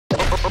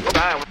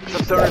Alright,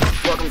 what's up,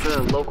 stoners? Welcome to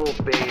the local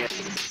band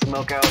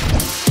Smokeout.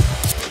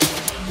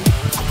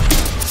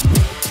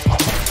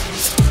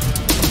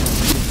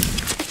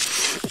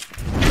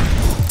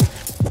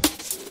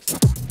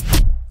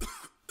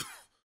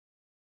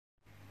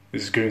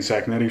 This is Goon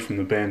Sacknetti from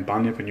the band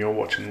Bunyip, and you're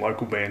watching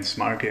local band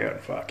Smokeout.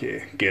 Fuck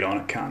yeah, get on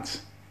it,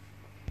 cunts.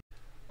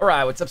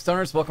 Alright, what's up,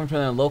 stoners? Welcome to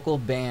the local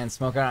band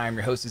Smokeout. I'm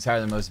your host who's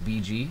higher than most,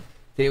 BG.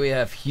 Today we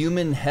have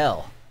Human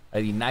Hell,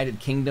 the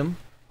United Kingdom.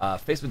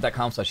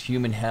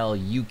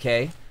 Facebook.com/HumanHellUK.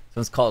 This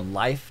one's called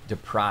Life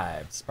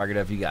Deprived. Spark it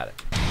up if you got it.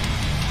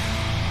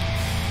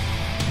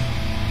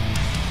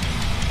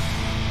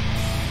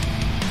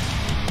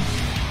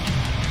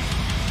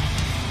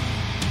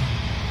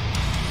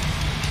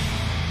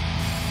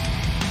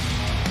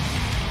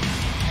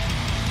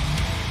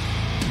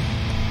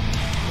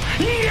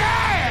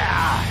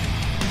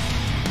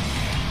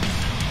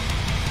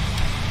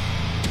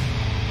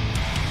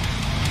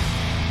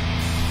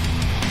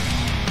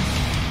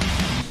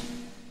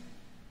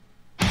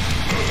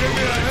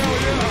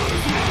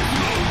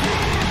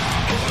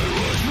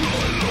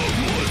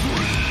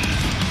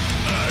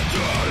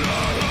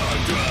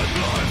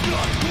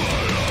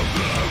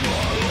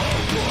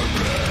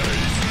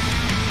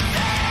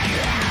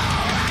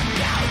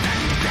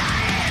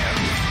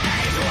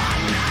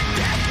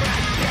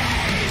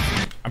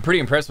 I'm pretty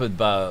impressed with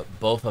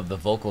both of the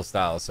vocal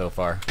styles so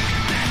far.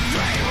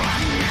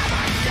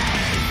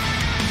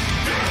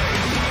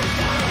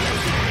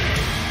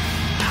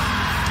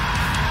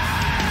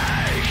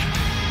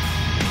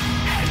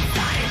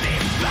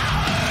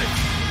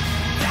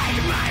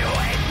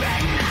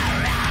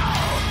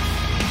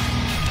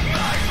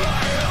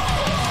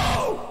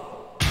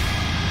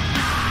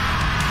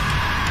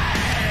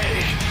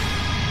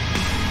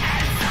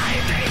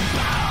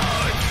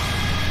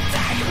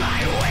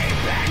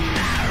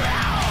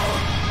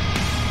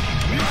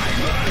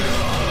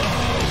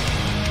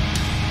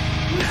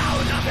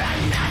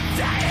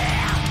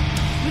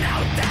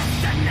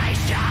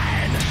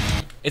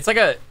 It's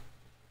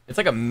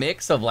like a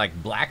mix of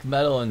like black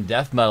metal and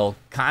death metal,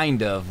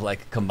 kind of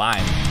like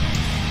combined.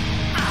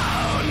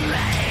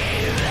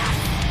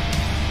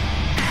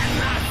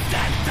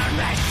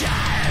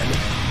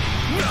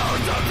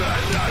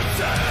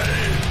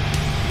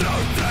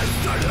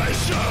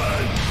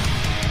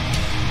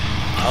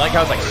 I like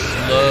how it's like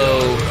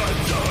slow.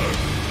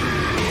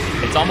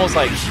 It's almost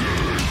like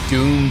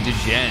Doom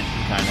Degen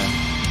kind of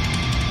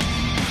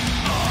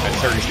at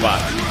certain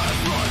spots.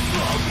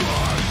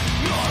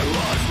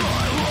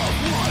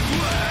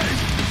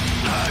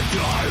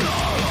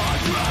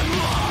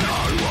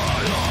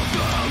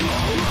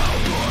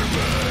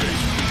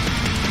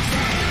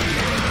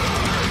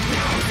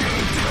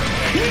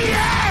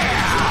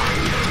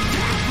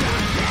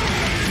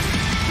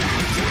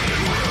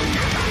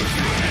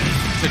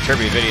 It's a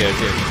trippy video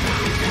too.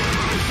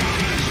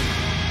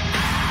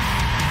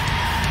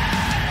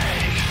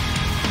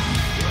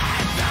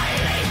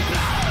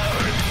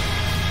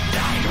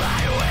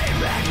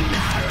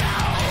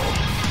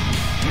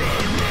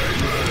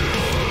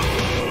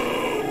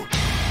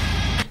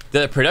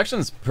 The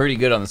production's pretty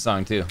good on the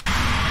song too.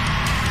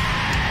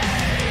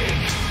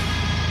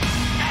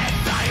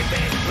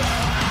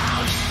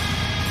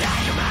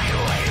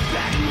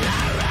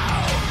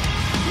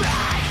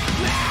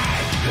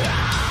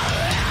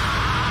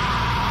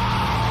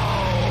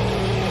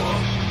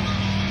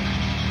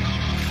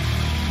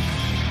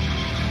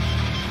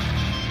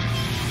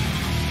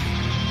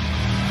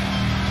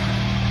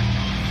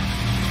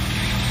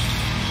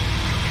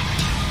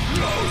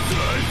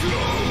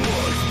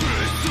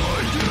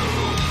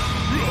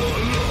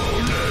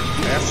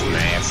 That's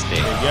nasty.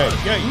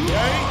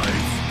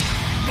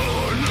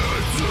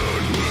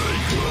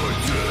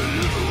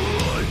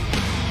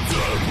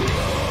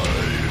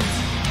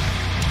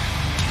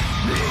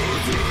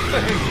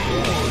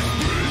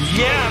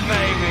 Yeah,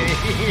 baby.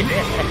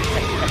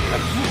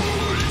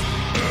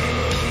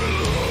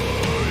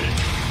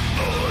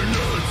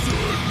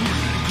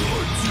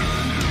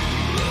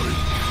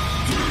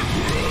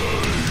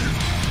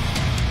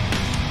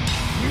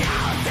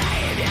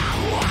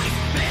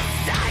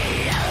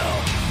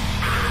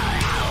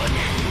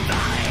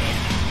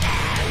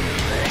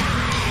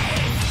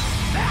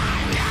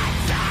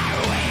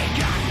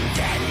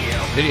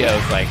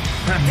 Videos like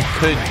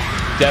could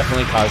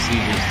definitely cause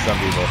seizures to some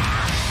people.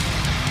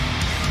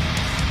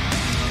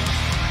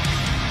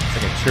 It's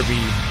like a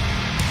trippy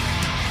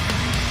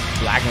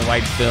black and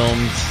white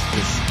films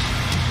just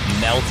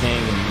melting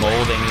and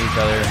molding each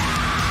other.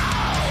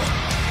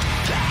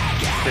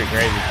 It's pretty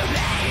crazy.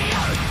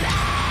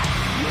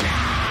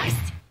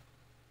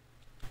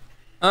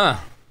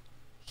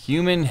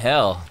 Human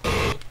Hell,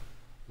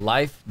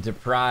 Life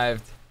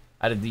Deprived,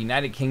 out of the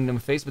United Kingdom.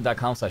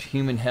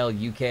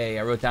 Facebook.com/HumanHellUK.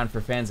 I wrote down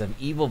for fans of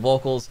evil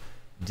vocals,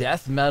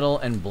 death metal,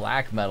 and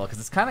black metal, because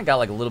it's kind of got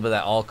like a little bit of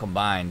that all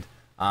combined.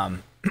 I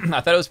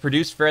thought it was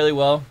produced fairly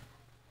well.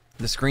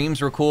 The screams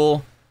were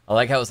cool. I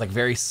like how it was like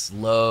very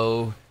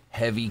slow,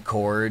 heavy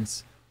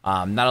chords.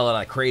 Not a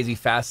lot of crazy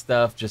fast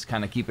stuff, just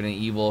kind of keeping it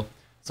evil.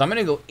 So I'm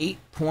going to go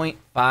 8.5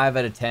 out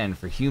of 10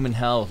 for Human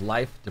Hell,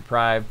 Life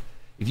Deprived.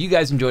 If you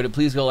guys enjoyed it,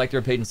 please go like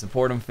their page and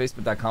support them.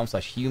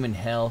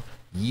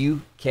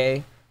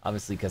 Facebook.com/HumanHellUK.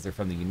 Obviously, because they're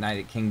from the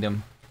United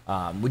Kingdom.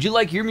 Would you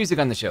like your music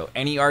on the show?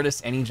 Any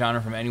artist, any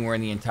genre from anywhere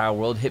in the entire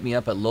world, hit me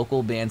up at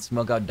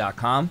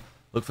localbandsmokeout.com.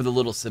 Look for the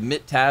little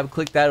submit tab.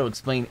 Click that. It'll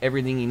explain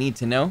everything you need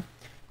to know.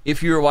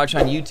 If you are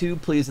watching on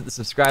YouTube, please hit the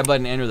subscribe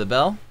button and enter the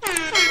bell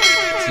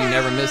so you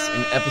never miss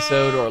an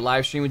episode or a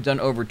live stream. We've done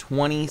over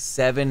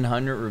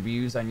 2,700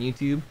 reviews on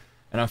YouTube.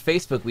 And on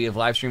Facebook, we have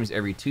live streams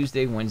every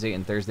Tuesday, Wednesday,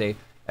 and Thursday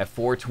at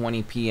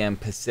 4:20 p.m.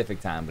 Pacific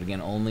time. But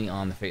again, only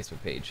on the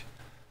Facebook page.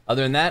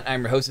 Other than that,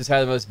 I'm your hostess,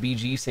 Highly Most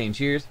BG, saying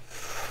cheers.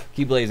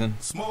 Keep blazing.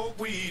 Smoke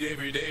weed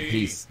every day.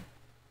 Peace.